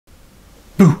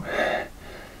Boo!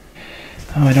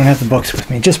 Oh, I don't have the books with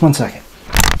me. Just one second.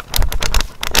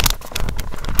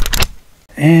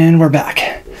 And we're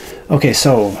back. Okay,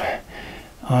 so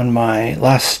on my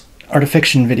last Art of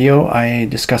Fiction video, I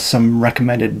discussed some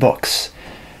recommended books.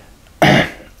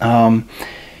 And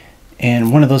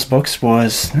one of those books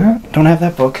was, don't have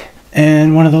that book.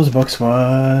 And one of those books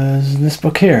was this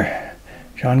book here,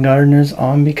 John Gardner's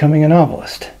On Becoming a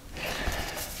Novelist.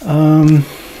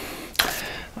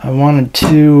 I wanted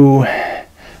to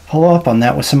follow up on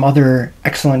that with some other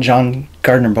excellent John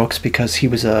Gardner books because he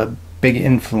was a big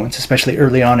influence, especially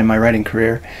early on in my writing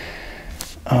career.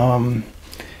 And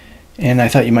I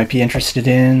thought you might be interested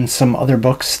in some other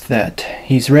books that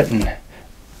he's written.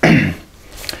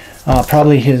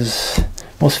 Probably his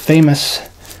most famous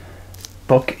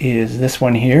book is this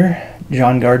one here,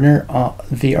 John Gardner,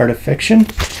 The Art of Fiction.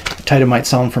 The title might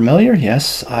sound familiar.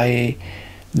 Yes,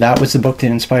 that was the book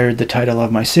that inspired the title of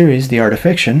my series, The Art of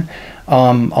Fiction.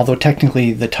 Although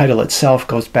technically the title itself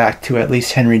goes back to at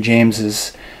least Henry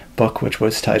James's book, which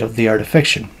was titled The Art of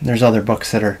Fiction. There's other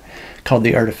books that are called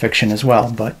The Art of Fiction as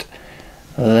well, but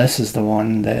this is the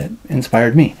one that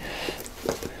inspired me.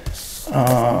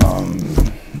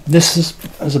 This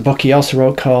is a book he also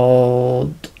wrote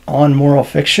called On Moral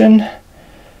Fiction,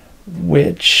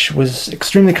 which was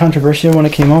extremely controversial when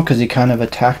it came out because he kind of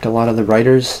attacked a lot of the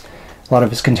writers, a lot of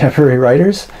his contemporary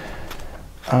writers.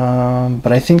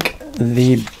 But I think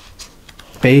the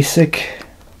basic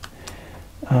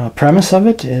premise of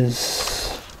it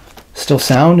is still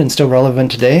sound and still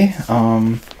relevant today.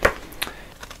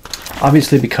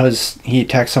 Obviously, because he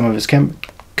attacked some of his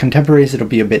contemporaries, it'll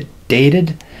be a bit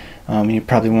dated. You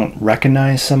probably won't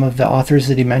recognize some of the authors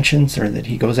that he mentions or that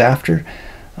he goes after.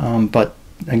 But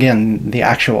again, the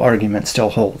actual argument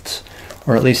still holds,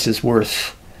 or at least is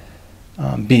worth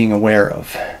being aware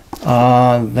of.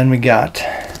 Then we got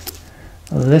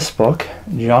this book,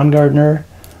 John Gardner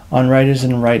on Writers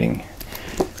and Writing.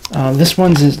 This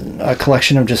one's a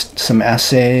collection of just some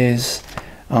essays,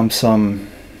 some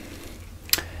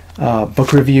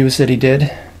book reviews that he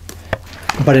did,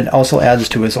 but it also adds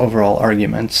to his overall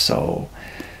arguments, so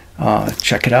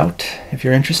check it out if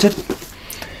you're interested.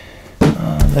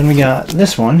 Then we got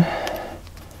this one,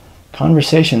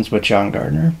 Conversations with John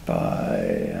Gardner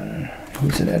by,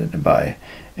 who's it edited by?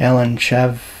 Alan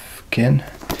Chavkin.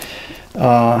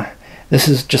 This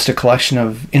is just a collection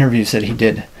of interviews that he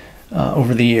did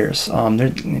over the years.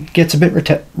 It gets a bit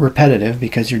repetitive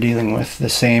because you're dealing with the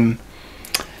same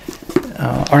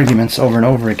arguments over and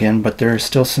over again, but there are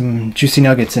still some juicy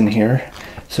nuggets in here.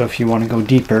 So if you want to go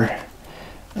deeper,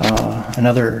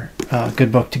 another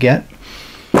good book to get.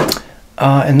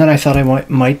 And then I thought I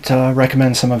might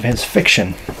recommend some of his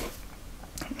fiction.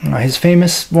 His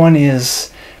famous one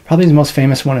is, probably the most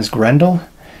famous one is Grendel.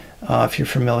 If you're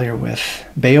familiar with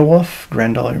Beowulf,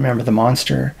 Grendel, remember the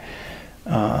monster?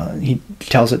 He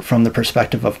tells it from the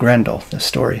perspective of Grendel, the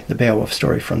story, the Beowulf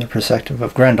story from the perspective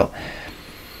of Grendel.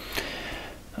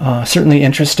 Certainly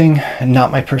interesting, and not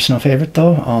my personal favorite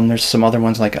though. There's some other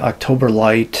ones like October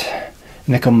Light,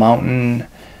 Nickel Mountain,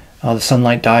 the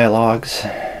Sunlight Dialogues.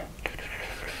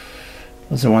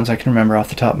 Those are the ones I can remember off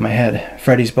the top of my head.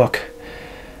 Freddie's book.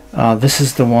 This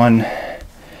is the one,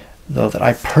 though, that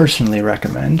I personally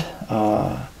recommend.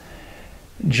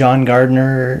 John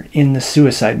Gardner in the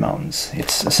Suicide Mountains.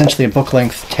 It's essentially a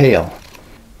book-length tale.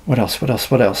 What else?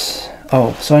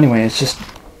 Oh, so anyway,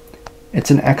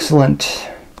 it's an excellent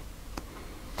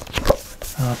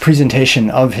presentation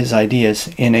of his ideas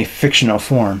in a fictional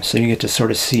form, so you get to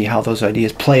sort of see how those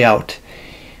ideas play out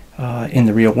in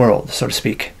the real world, so to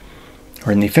speak,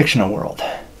 or in the fictional world.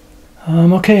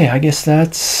 Okay, I guess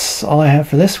that's all I have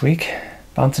for this week.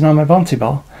 Bouncing on my bouncy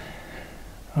ball.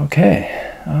 Okay.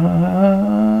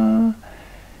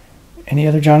 Any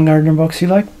other John Gardner books you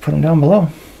like? Put them down below.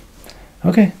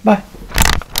 Okay, bye.